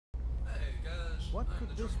What could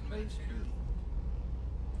this place be?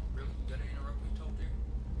 Really? Gotta interrupt me, told you?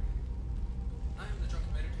 I am the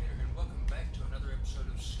Drunken Meditator, and welcome back to another episode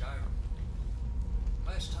of Skyrim.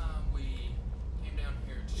 Last time we came down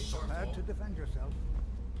here to Be prepared Sorfall to defend yourself.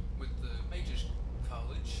 with the Mages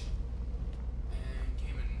College, and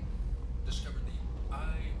came and discovered the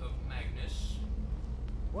Eye of Magnus,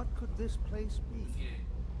 What could this place be? defeated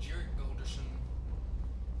Jarrett Golderson,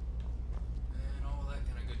 and all that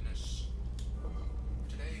kind of goodness.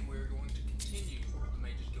 Today we're going to continue the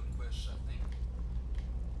Mages Guild quests, I think.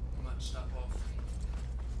 We might stop off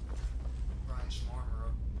and grind some armor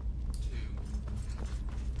up, too.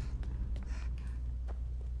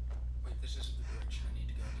 Wait, this isn't the direction I need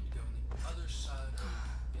to go. I need to go on the other side of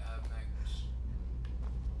the Eye of Magnus.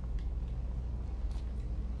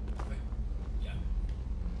 Wait, yeah.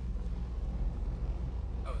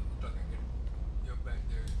 Oh, it looked like I could go back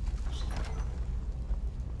there.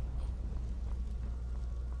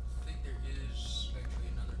 I think there is actually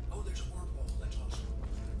another. Oh, there's a word wall. That's awesome.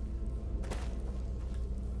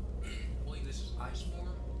 I believe this is ice form.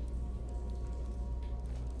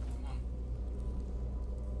 Come on.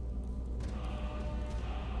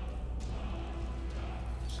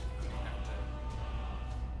 Guess I'm gonna have to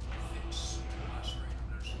fix my screen.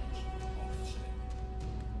 I'm noticing it's offset.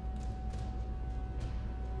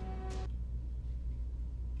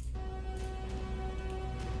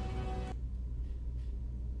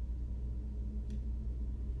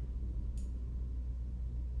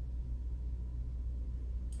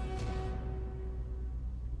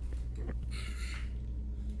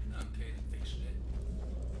 Okay, that fixed it.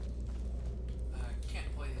 I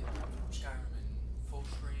can't play Skyrim in full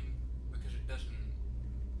screen because it doesn't.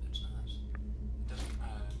 That's nice. It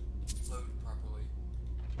doesn't load properly.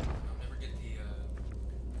 I'll never get the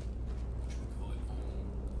what should we call it?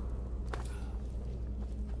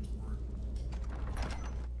 What's the word?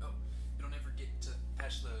 Oh, it'll never get to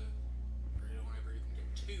past the, or it'll never even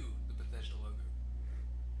get to the Bethesda logo.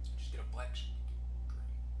 So just get a black screen.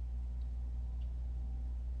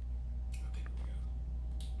 Okay, here we go.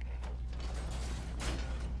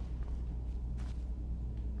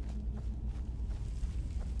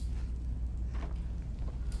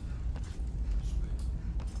 This way.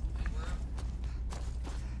 And we're up.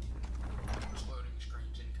 It's loading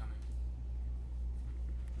screens incoming.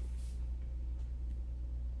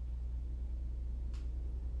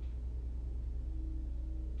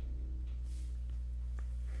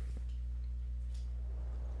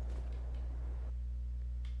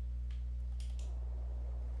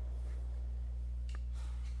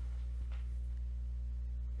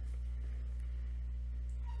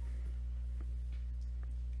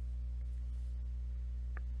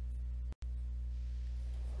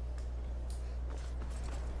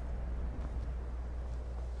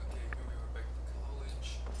 Okay, here we are back at the college.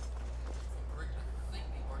 If I'm correct, I think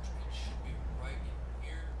the Archmage should be right in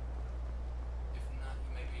here. If not, he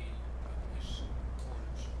may be up in his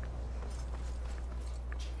quarters.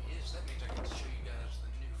 Which if he is, that means I get to show you guys the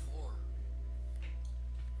new floor.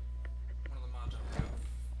 One of the mods I have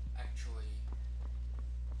actually,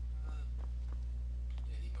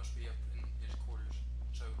 yeah, he must be up in his quarters.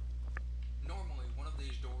 So, normally one of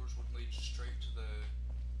these doors would lead straight to the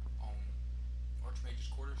Archmage's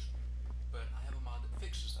quarters, but I have a mod that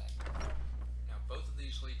fixes that. Now both of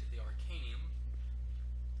these lead to the Arcanium,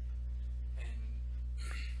 and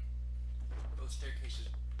both staircases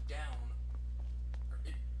down, or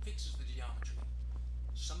it fixes the geometry.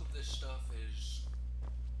 Some of this stuff is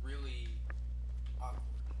really awkward.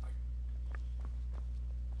 Like,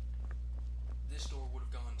 this door would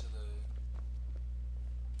have gone to the...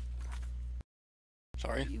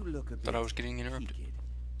 Sorry, You look a thought I bit was getting interrupted. peaked.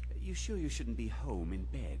 You sure you shouldn't be home in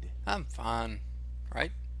bed? I'm fine,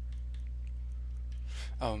 right?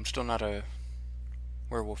 Oh, I'm still not a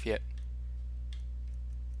werewolf yet.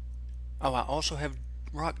 Oh, I also have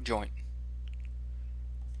rock joint.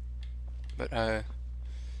 But,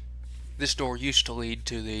 this door used to lead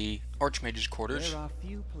to the Archmage's quarters. There are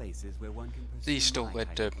few places where one can pursue These still my led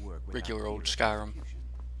kind to of work without regular old fear of Skyrim. execution.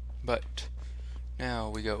 But now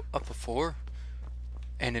we go up a floor,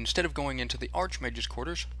 and instead of going into the Archmage's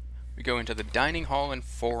quarters, we go into the dining hall and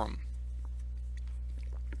forum,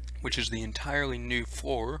 which is the entirely new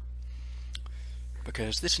floor,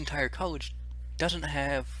 because this entire college doesn't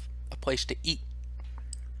have a place to eat,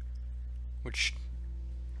 which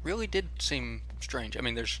really did seem strange. I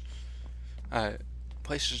mean, there's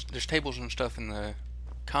places, there's tables and stuff in the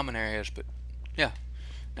common areas, but yeah,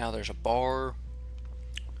 now there's a bar,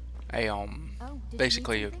 a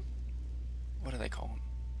basically a, what do they call them?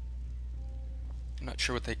 I'm not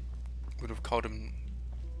sure what they would have called them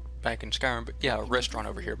back in Skyrim, but yeah, a restaurant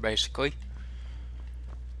over here basically.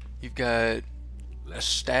 You've got a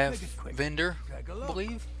staff vendor, I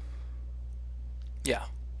believe. Yeah.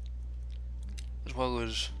 As well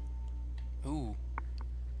as, ooh,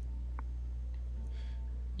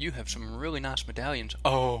 you have some really nice medallions.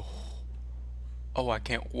 Oh, I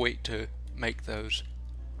can't wait to make those.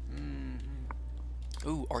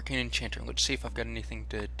 Ooh, arcane enchanter. Let's see if I've got anything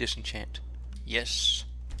to disenchant. Yes.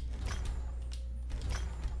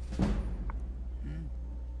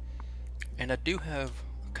 And I do have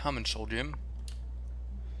a common soul gem.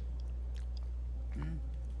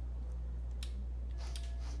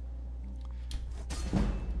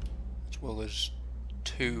 As well as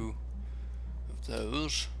 2 of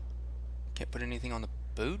those. Can't put anything on the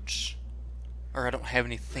boots? Or I don't have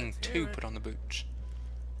anything to put on the boots.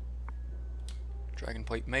 Dragon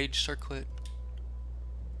plate mage circlet.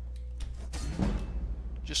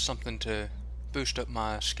 Just something to boost up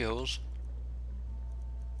my skills.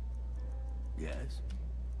 Yes.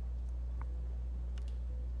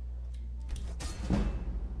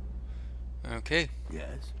 Okay.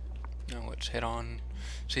 Yes. Now let's head on.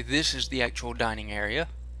 See, this is the actual dining area.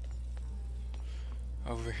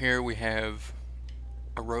 Over here we have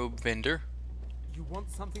a robe vendor. You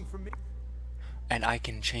want something from me? And I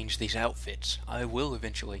can change these outfits. I will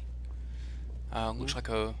eventually. Looks like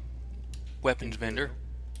a weapons vendor.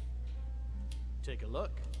 Take a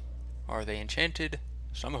look. Are they enchanted?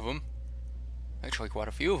 Some of them. Actually, quite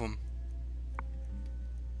a few of them.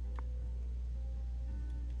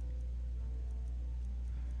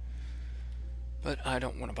 But I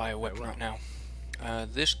don't want to buy a weapon right now.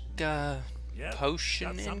 This guy,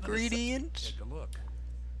 potion ingredients. Take a look.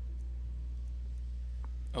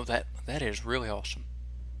 Oh, that is really awesome.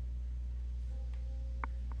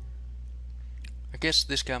 I guess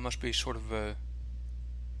this guy must be sort of a...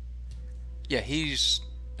 Yeah, he's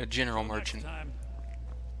a general merchant.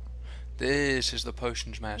 This is the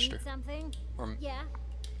potions master. Need something? Or, Yeah.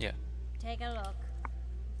 yeah. Take a look.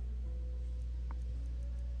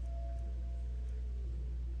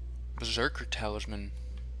 Berserker talisman.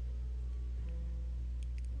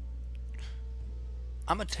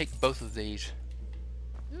 I'm gonna take both of these.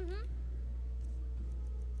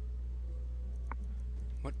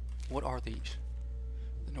 What are these?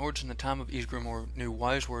 The Nords in the time of Ysgrimor knew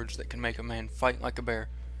wise words that can make a man fight like a bear,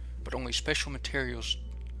 but only special materials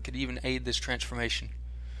could even aid this transformation.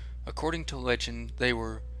 According to legend, they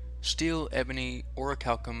were steel, ebony,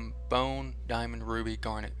 orichalcum, bone, diamond, ruby,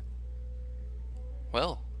 garnet.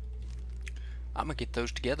 Well, I'm gonna get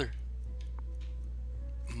those together.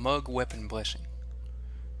 Mug weapon blessing.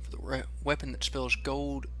 For the weapon that spills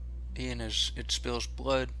gold in as it spills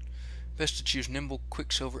blood, best to choose nimble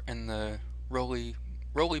quicksilver and the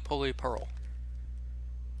roly-poly pearl.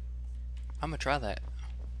 I'm gonna try that.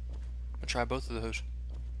 I'm gonna try both of those.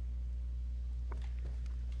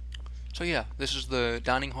 So yeah, this is the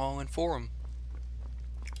dining hall and forum.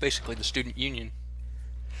 Basically the student union.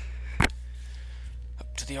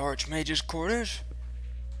 Up to the Archmage's quarters.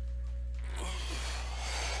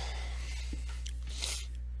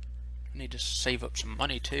 Need to save up some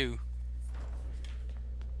money too.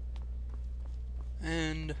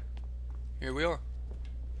 And here we are.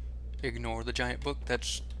 Ignore the giant book.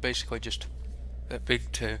 That's basically just that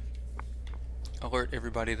big to alert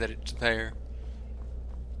everybody that it's there.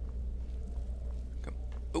 Come.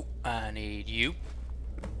 Oh, I need you.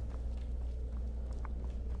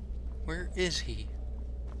 Where is he?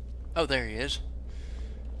 Oh, there he is.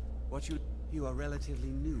 You are relatively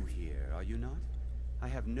new here, are you not? I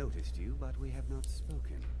have noticed you, but we have not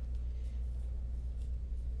spoken.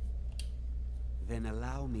 Then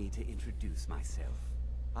allow me to introduce myself.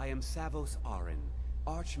 I am Savos Arin,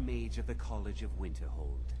 Archmage of the College of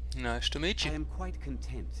Winterhold. Nice to meet you. I am quite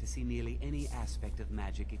content to see nearly any aspect of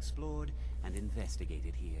magic explored and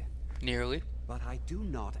investigated here. Nearly. But I do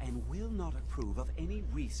not and will not approve of any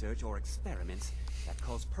research or experiments that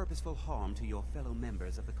cause purposeful harm to your fellow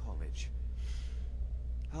members of the college.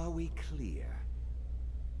 Are we clear?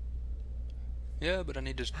 Yeah, but I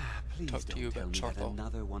need to Please talk to you don't about tell me that Sarthal.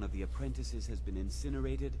 another one of the apprentices has been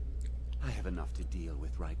incinerated. I have enough to deal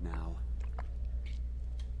with right now.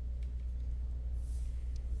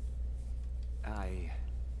 I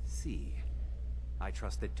see. I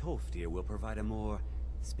trust that Tolfdir will provide a more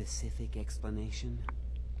specific explanation.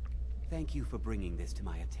 Thank you for bringing this to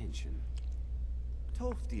my attention.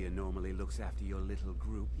 Tolfdir normally looks after your little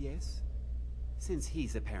group, yes? Since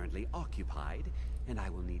he's apparently occupied, and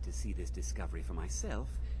I will need to see this discovery for myself,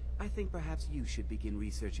 I think perhaps you should begin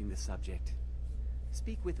researching the subject.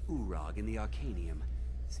 Speak with Urag in the Arcanium.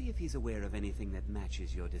 See if he's aware of anything that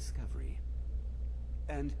matches your discovery.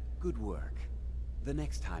 And good work. The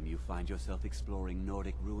next time you find yourself exploring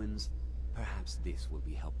Nordic ruins, perhaps this will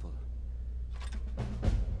be helpful.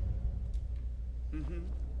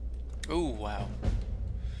 Oh, wow.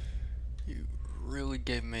 You really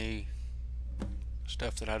gave me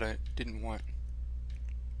stuff that I didn't want.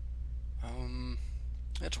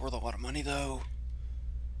 That's worth a lot of money, though.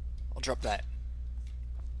 I'll drop that.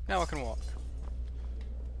 Now I can walk.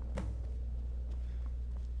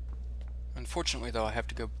 Unfortunately, though, I have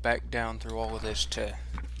to go back down through all of this to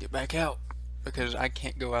get back out, because I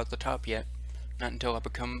can't go out the top yet. Not until I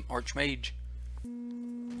become Archmage.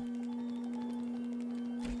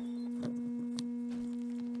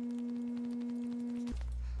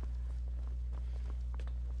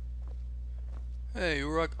 Hey,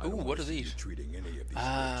 rock. Ooh, what are these? Treating any of these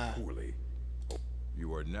folks poorly.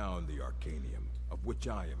 You are now in the Arcanium, of which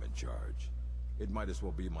I am in charge. It might as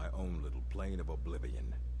well be my own little plane of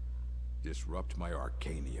oblivion. Disrupt my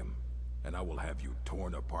Arcanium, and I will have you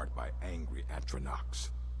torn apart by angry Atronachs.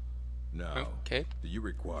 Now, okay. Do you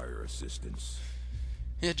require assistance?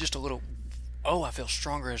 Yeah, just a little. Oh, I feel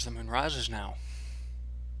stronger as the moon rises now.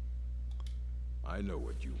 I know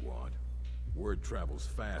what you want. Word travels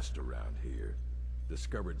fast around here.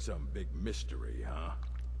 Discovered some big mystery, huh?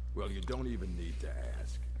 Well, you don't even need to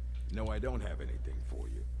ask. No, I don't have anything for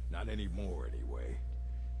you. Not anymore, anyway.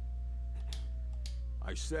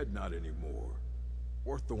 I said not anymore.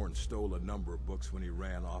 Orthorn stole a number of books when he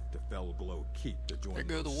ran off to Felglow Keep to join There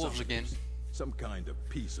go the those wolves summoners. again. Some kind of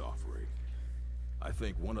peace offering. I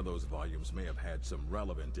think one of those volumes may have had some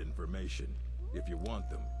relevant information. If you want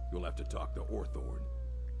them, you'll have to talk to Orthorn.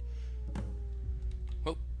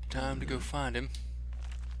 Well, time to go find him.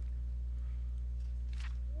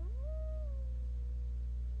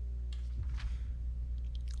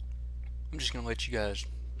 I'm just gonna let you guys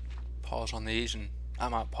pause on these, and I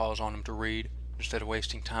might pause on them to read instead of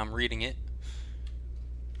wasting time reading it.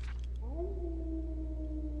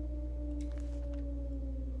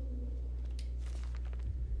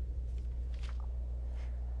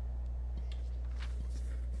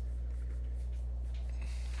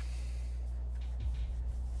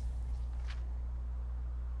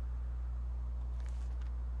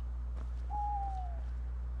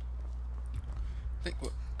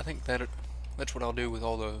 I think that's what I'll do with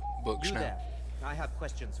all the books You now. there. I have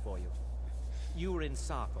questions for you. You were in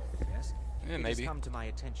Sarko, yes? Yeah, It maybe. has come to my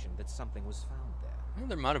attention that something was found there. Well,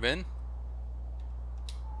 there might have been.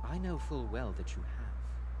 I know full well that you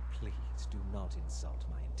have. Please do not insult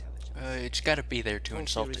my intelligence. It's got to be there to Tolkien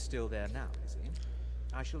insult is it. still there now, is he?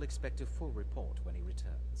 I shall expect a full report when he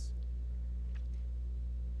returns.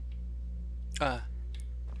 How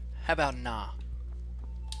about nah?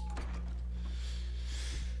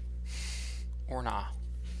 Or nah?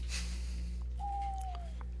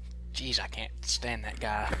 Jeez, I can't stand that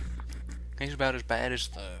guy. He's about as bad as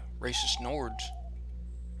the racist Nords.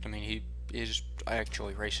 I mean, he is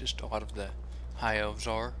actually racist. A lot of the High Elves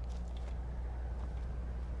are.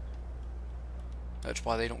 That's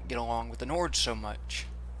why they don't get along with the Nords so much.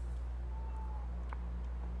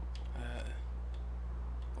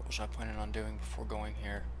 What was I planning on doing before going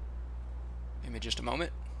here? Give me just a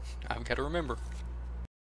moment. I've got to remember.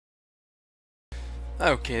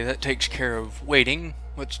 Okay, that takes care of waiting.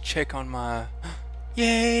 Let's check on my...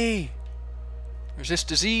 Yay! Resist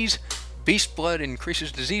disease. Beast blood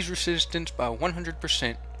increases disease resistance by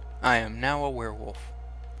 100%. I am now a werewolf.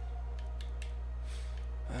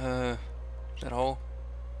 Is that all?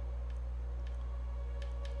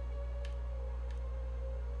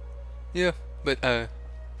 Yeah, but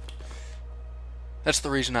that's the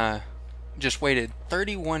reason I just waited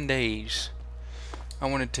 31 days. I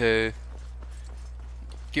wanted to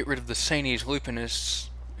get rid of the Sanes lupinus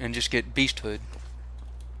and just get beasthood,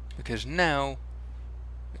 because now,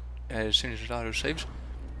 as soon as it autosaves,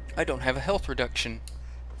 I don't have a health reduction.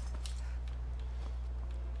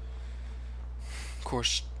 Of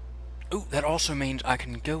course, ooh, that also means I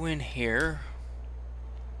can go in here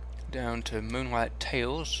down to Moonlight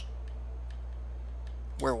Tales,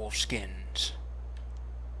 werewolf skins.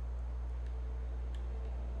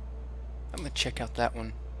 I'm gonna check out that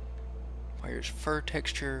one. Where's fur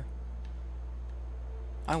texture?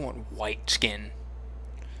 I want white skin.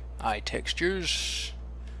 Eye textures.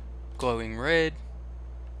 Glowing red.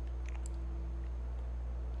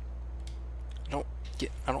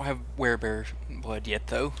 I don't have werebear blood yet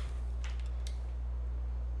though.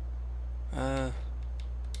 Yeah,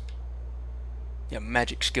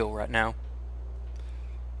 magic skill right now.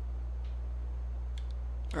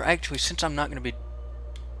 Or actually, since I'm not gonna be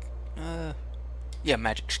yeah,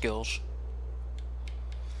 magic skills.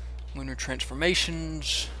 Lunar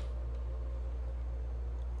transformations.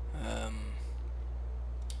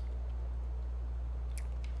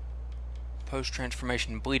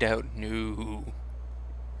 post-transformation bleed out? No.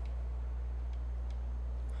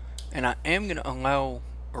 And I am going to allow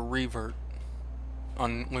a revert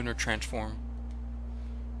on lunar transform.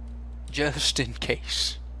 Just in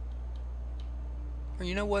case. Or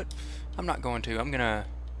you know what? I'm not going to. I'm going to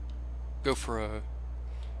go for a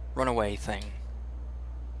runaway thing.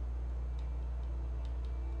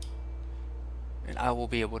 And I will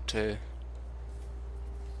be able to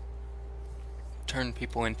turn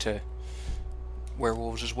people into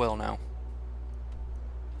werewolves as well now.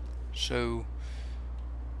 So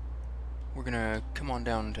we're gonna come on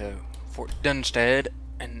down to Fort Dunstead,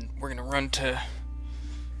 and we're gonna run to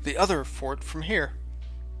the other fort from here.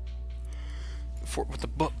 The fort with the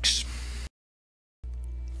books.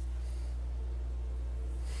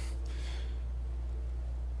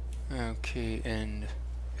 Okay, and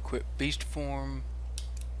equip beast form.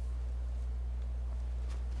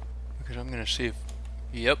 Because I'm gonna see if...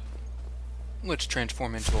 Yep. Let's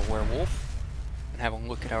transform into a werewolf and have a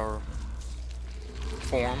look at our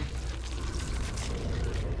form.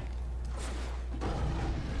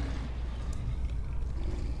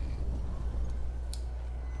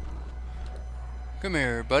 Come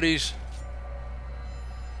here, buddies.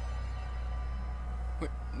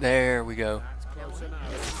 There we go.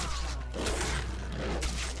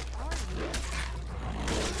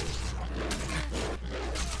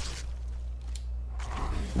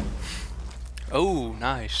 Oh,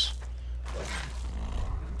 nice.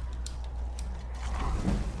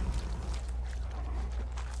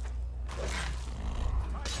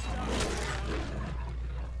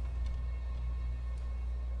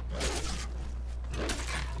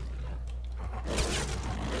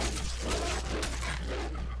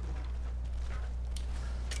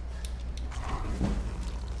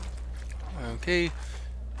 Okay,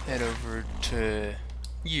 head over to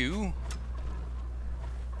you.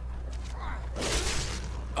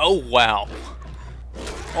 Oh, wow.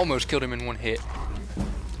 Almost killed him in one hit.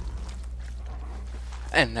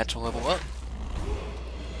 And that's a level up.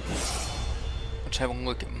 Let's have a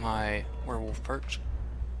look at my werewolf perks.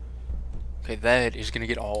 Okay, that is going to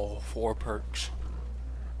get all 4 perks.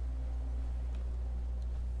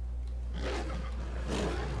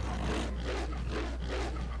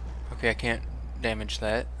 Okay, I can't damage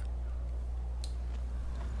that.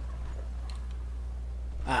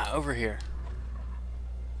 Ah, over here.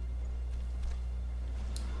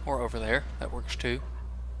 Or over there. That works too.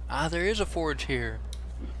 Ah, there is a forge here.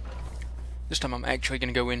 This time I'm actually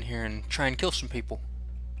going to go in here and try and kill some people.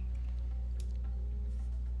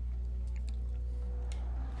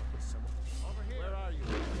 Where are you?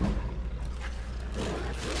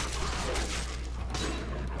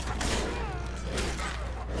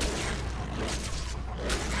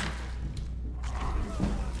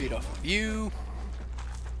 Feed off of you.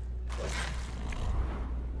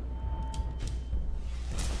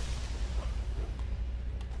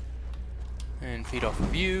 And feed off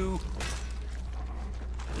of you.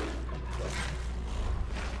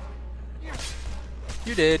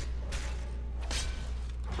 You did.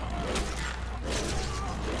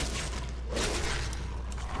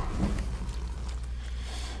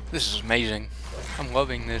 This is amazing. I'm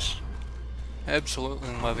loving this. Absolutely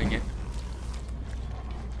loving it.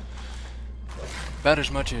 About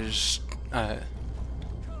as much as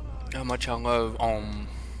how much I love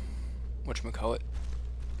whatchamacallit.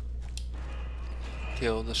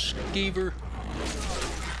 Kill the skeever.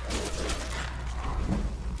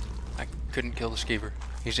 I couldn't kill the skeever.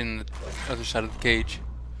 He's in the other side of the cage.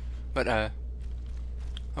 But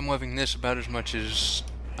I'm loving this about as much as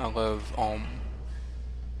I love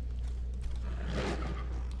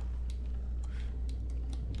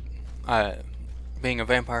being a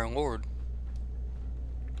vampire lord.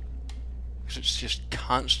 Because it's just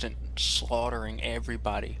constant slaughtering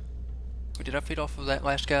everybody. Wait, did I feed off of that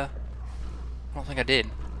last guy? I don't think I did.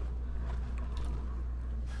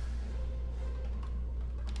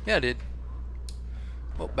 Yeah, I did.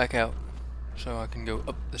 Well, back out so I can go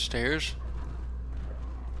up the stairs.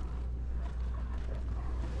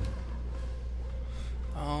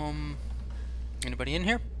 Anybody in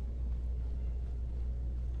here?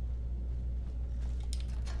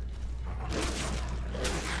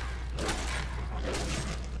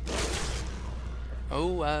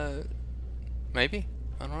 Oh, maybe?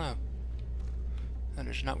 I don't know. That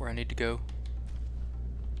is not where I need to go.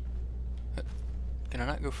 Can I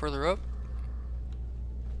not go further up?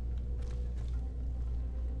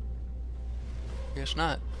 Guess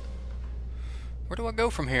not. Where do I go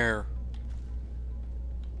from here?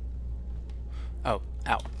 Oh,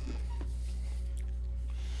 out.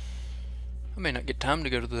 I may not get time to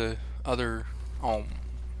go to the other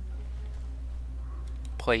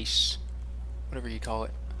place, whatever you call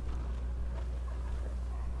it.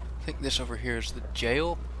 I think this over here is the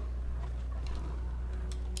jail.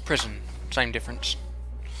 Prison, same difference.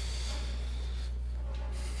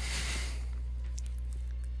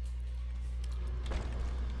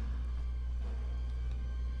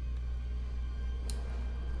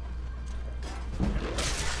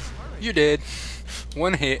 You did.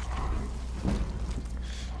 One hit.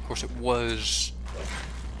 Of course, it was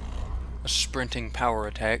a sprinting power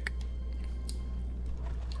attack.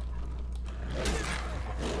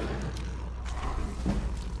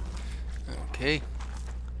 Okay.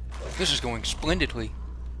 This is going splendidly.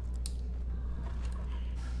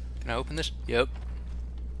 Can I open this? Yep.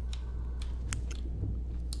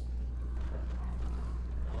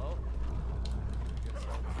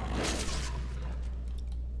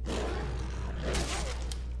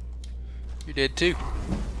 You did too.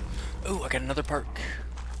 Oh, I got another perk.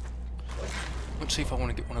 Let's see if I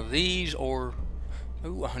want to get one of these or...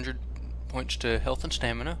 Oh, 100 points to health and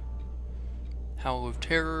stamina. Howl of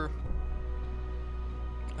Terror.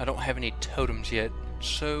 I don't have any totems yet,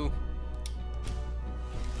 so...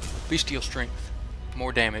 Bestial Strength.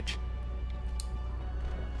 More damage.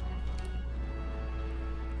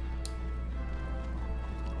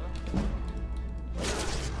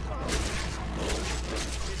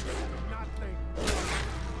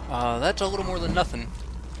 That's a little more than nothing.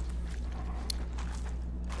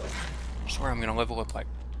 I swear I'm gonna level up like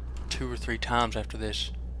 2 or 3 times after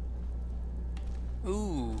this.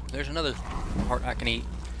 Ooh, there's another heart I can eat.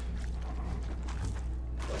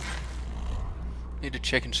 Need to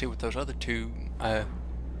check and see what those other two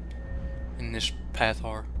in this path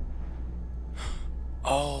are.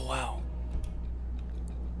 Oh wow.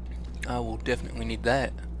 I will definitely need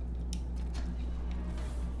that.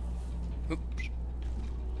 Oops.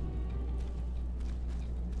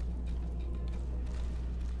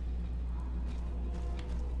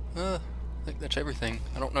 I think that's everything.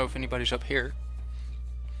 I don't know if anybody's up here.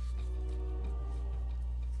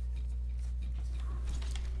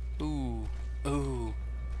 Ooh, ooh.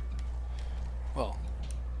 Well.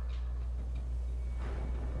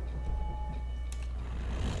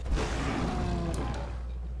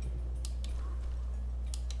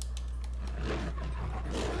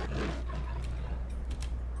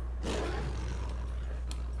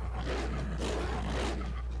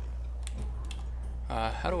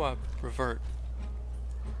 How do I revert?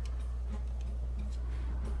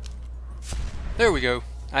 There we go.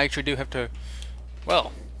 I actually do have to...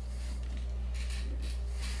 Well.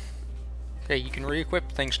 Okay, you can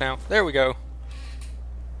re-equip things now. There we go.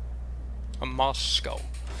 A moss skull.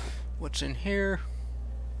 What's in here?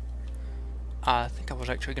 I think I was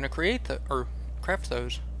actually going to create or craft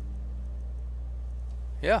those.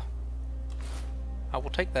 Yeah. I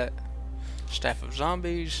will take that. Staff of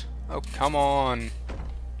Zombies. Oh, come on.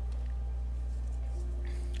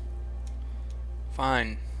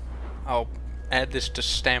 Fine. I'll add this to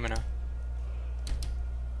stamina.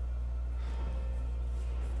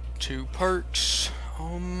 2 perks.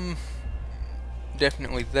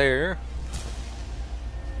 Definitely there.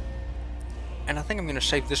 And I think I'm going to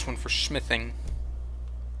save this one for smithing.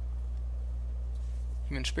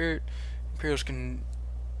 Human Spirit. Imperials can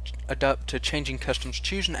adapt to changing customs.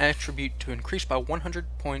 Choose an attribute to increase by 100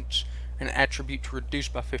 points and an attribute to reduce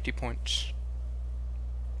by 50 points.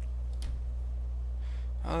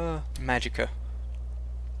 Magicka.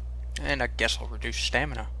 And I guess I'll reduce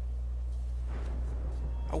stamina.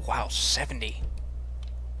 Oh wow, 70.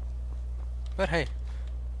 But hey.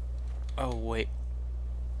 Oh wait.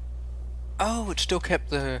 Oh, it still kept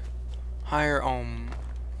the higher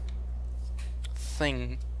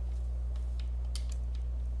thing.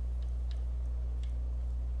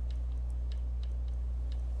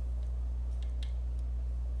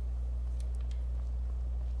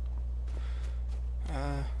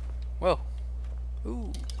 Well.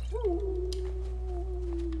 Ooh.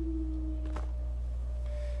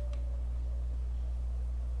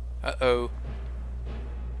 Uh-oh.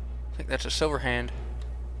 I think that's a silver hand.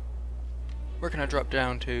 Where can I drop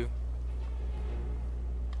down to?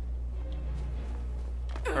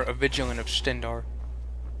 Or a Vigilant of Stendarr.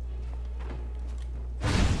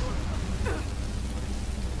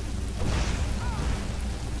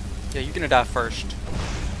 Yeah, you're gonna die first.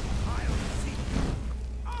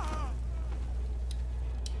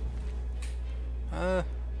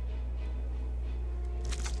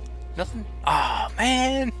 Nothing? Ah,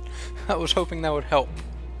 man! I was hoping that would help.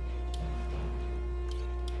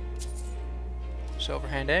 Silver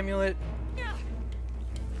Hand Amulet.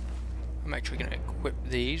 I'm actually gonna equip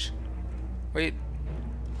these. Wait.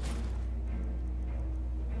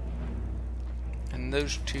 And and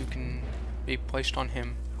those two can be placed on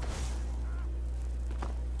him.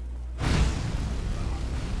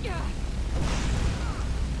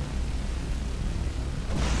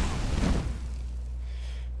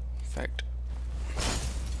 In fact,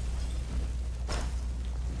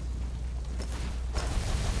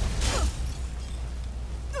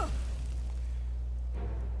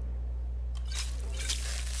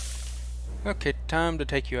 okay, time to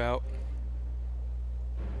take you out.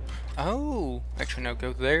 Oh, actually no,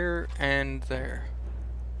 go there and there.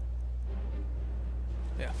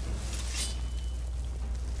 Yeah.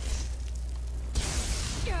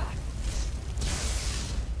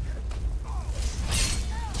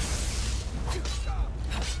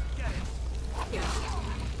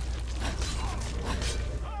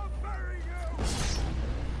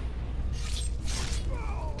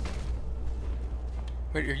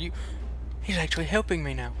 Wait, are you? He's actually helping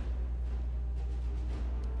me now.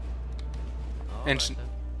 And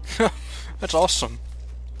that's awesome.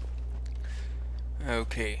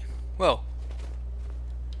 Okay, well,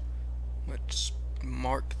 let's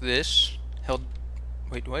mark this. Held.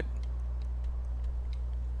 Wait, what?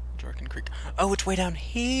 Darken Creek. Oh, it's way down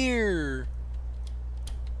here.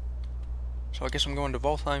 So I guess I'm going to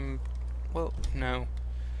Voltheim. Well, no.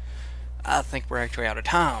 I think we're actually out of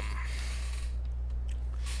time.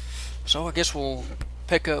 So I guess we'll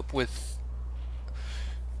pick up with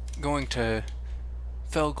going to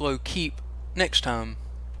Felglow Keep next time.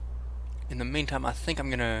 In the meantime, I think I'm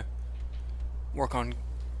gonna work on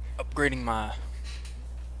upgrading my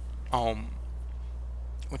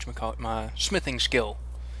whatchamacallit, my smithing skill,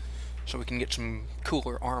 so we can get some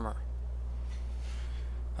cooler armor.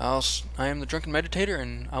 I am the Drunken Meditator,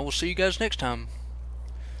 and I will see you guys next time.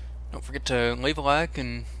 Don't forget to leave a like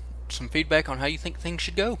and some feedback on how you think things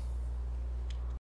should go.